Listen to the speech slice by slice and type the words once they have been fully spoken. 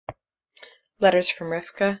Letters from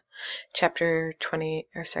Rifka, Chapter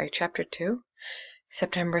 2,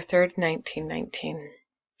 September 3rd, 1919.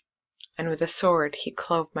 And with a sword he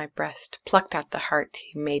clove my breast, plucked out the heart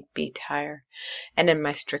he made beat higher, and in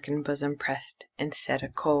my stricken bosom pressed, and set a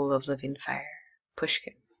coal of living fire.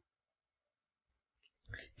 Pushkin.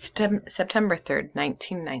 September 3rd,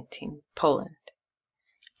 1919, Poland.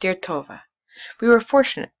 Dear Tova, we were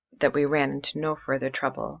fortunate that we ran into no further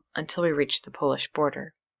trouble until we reached the Polish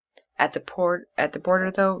border. At the border,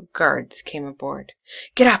 though, guards came aboard.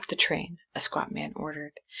 "Get off the train," a squat man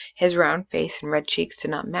ordered. His round face and red cheeks did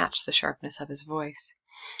not match the sharpness of his voice.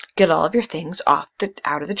 "Get all of your things out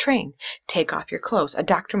of the train. Take off your clothes. A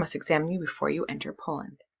doctor must examine you before you enter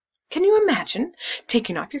Poland." Can you imagine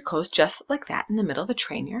taking off your clothes just like that in the middle of a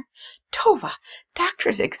train here? Tova,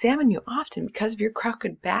 doctors examine you often because of your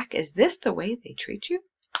crooked back. Is this the way they treat you?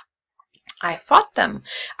 I fought them.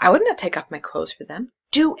 I would not take off my clothes for them.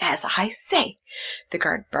 Do as I say, the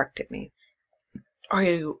guard barked at me, or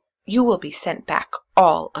you will be sent back,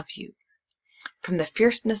 all of you. From the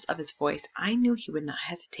fierceness of his voice, I knew he would not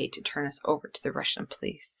hesitate to turn us over to the Russian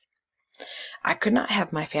police. I could not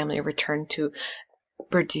have my family returned to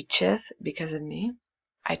Berdichev because of me.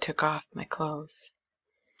 I took off my clothes.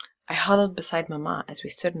 I huddled beside Mamma as we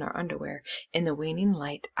stood in our underwear in the waning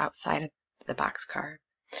light outside of the boxcar.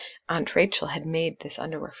 Aunt Rachel had made this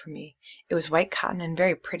underwear for me. It was white cotton and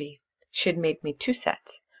very pretty. She had made me 2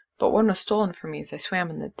 sets, but one was stolen from me as I swam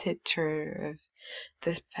in the Tver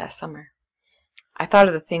this past summer. I thought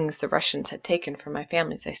of the things the Russians had taken from my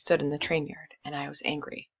family as I stood in the train yard, and I was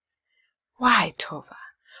angry. Why, Tova?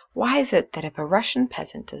 Why is it that if a Russian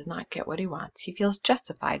peasant does not get what he wants, he feels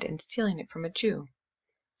justified in stealing it from a Jew?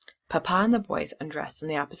 Papa and the boys undressed on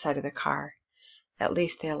the opposite side of the car. At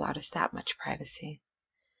least they allowed us that much privacy.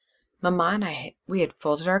 Mamma and we had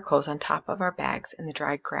folded our clothes on top of our bags in the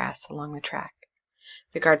dry grass along the track.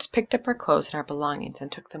 The guards picked up our clothes and our belongings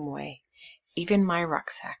and took them away, even my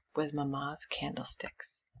rucksack with Mamma's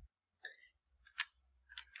candlesticks.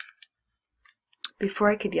 Before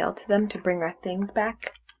I could yell to them to bring our things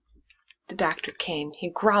back, the doctor came. He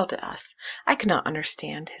growled at us. I could not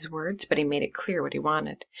understand his words, but he made it clear what he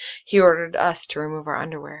wanted. He ordered us to remove our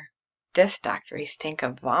underwear. This doctor, he stank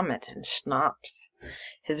of vomit and schnapps.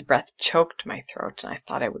 His breath choked my throat, and I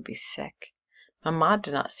thought I would be sick. Mamma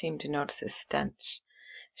did not seem to notice his stench.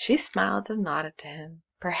 She smiled and nodded to him.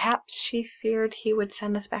 Perhaps she feared he would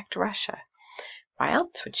send us back to Russia. Why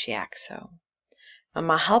else would she act so?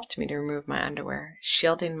 Mamma helped me to remove my underwear,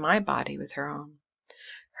 shielding my body with her own.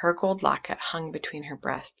 Her gold locket hung between her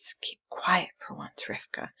breasts. "Keep quiet for once,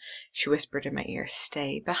 Rifka," she whispered in my ear.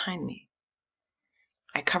 "Stay behind me."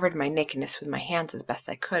 I covered my nakedness with my hands as best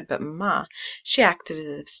I could, but Mamma, she acted as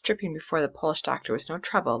if stripping before the Polish doctor was no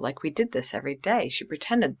trouble, like we did this every day. She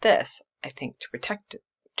pretended this, I think, to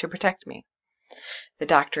protect me. The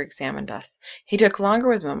doctor examined us. He took longer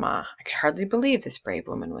with Mamma. I could hardly believe this brave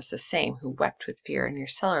woman was the same who wept with fear in your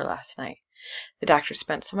cellar last night. The doctor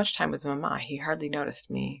spent so much time with Mamma, he hardly noticed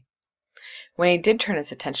me. When he did turn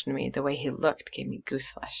his attention to me, the way he looked gave me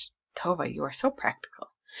gooseflesh. Tova, you are so practical.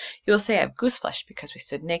 You will say I have gooseflesh because we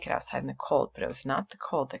stood naked outside in the cold, but it was not the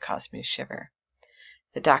cold that caused me to shiver.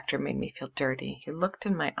 The doctor made me feel dirty. He looked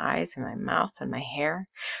in my eyes and my mouth and my hair.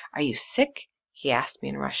 "Are you sick?" he asked me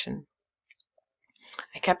in Russian.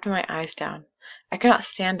 I kept my eyes down. I could not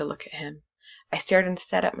stand to look at him. I stared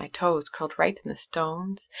instead at my toes, curled right in the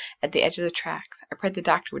stones at the edge of the tracks. I prayed the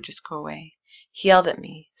doctor would just go away. He yelled at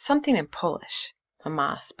me, something in Polish.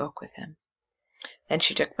 Mamma spoke with him. Then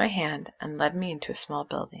she took my hand and led me into a small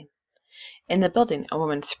building. In the building, a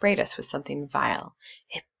woman sprayed us with something vile.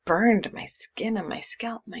 It burned my skin and my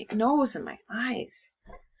scalp, my nose and my eyes.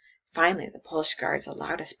 Finally, the Polish guards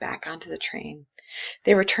allowed us back onto the train.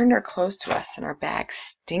 They returned our clothes to us and our bags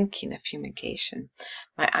stinking of fumigation.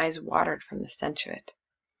 My eyes watered from the stench of it.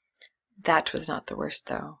 That was not the worst,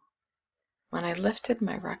 though. When I lifted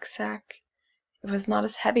my rucksack, it was not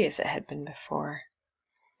as heavy as it had been before.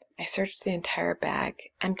 I searched the entire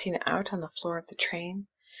bag, emptying it out on the floor of the train,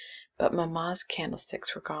 but Mamma's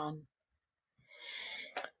candlesticks were gone.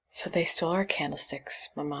 "So they stole our candlesticks,"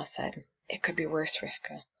 Mamma said. "It could be worse,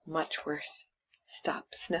 Rifka, much worse.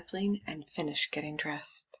 Stop sniffling and finish getting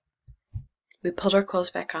dressed." We pulled our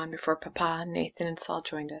clothes back on before Papa, Nathan, and Saul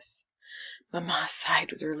joined us. Mamma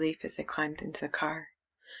sighed with relief as they climbed into the car.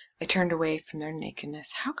 I turned away from their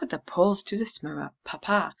nakedness. How could the Poles do this to my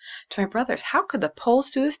Papa, to my brothers? How could the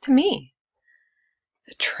Poles do this to me?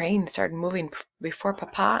 The train started moving before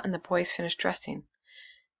Papa and the boys finished dressing.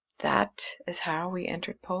 That is how we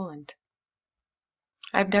entered Poland.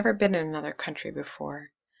 I've never been in another country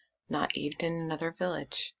before, not even in another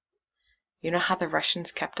village. You know how the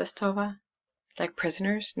Russians kept us, Tova? Like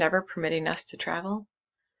prisoners, never permitting us to travel?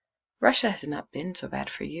 Russia has not been so bad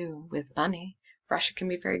for you. With money, Russia can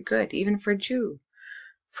be very good, even for a Jew.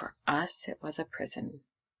 For us, it was a prison.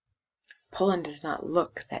 Poland does not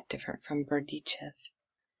look that different from Berdichev.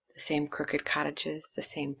 The same crooked cottages, the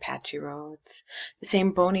same patchy roads, the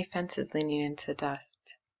same bony fences leaning into the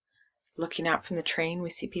dust. Looking out from the train, we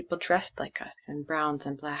see people dressed like us in browns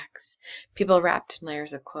and blacks, people wrapped in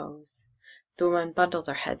layers of clothes. The women bundle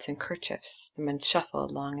their heads in kerchiefs, the men shuffle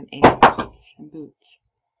along in ankle-coats and boots.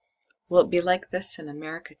 Will it be like this in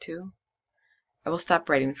America too? I will stop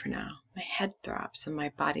writing for now. My head throbs and my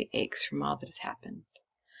body aches from all that has happened.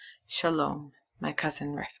 Shalom, my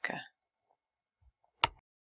cousin Rifka.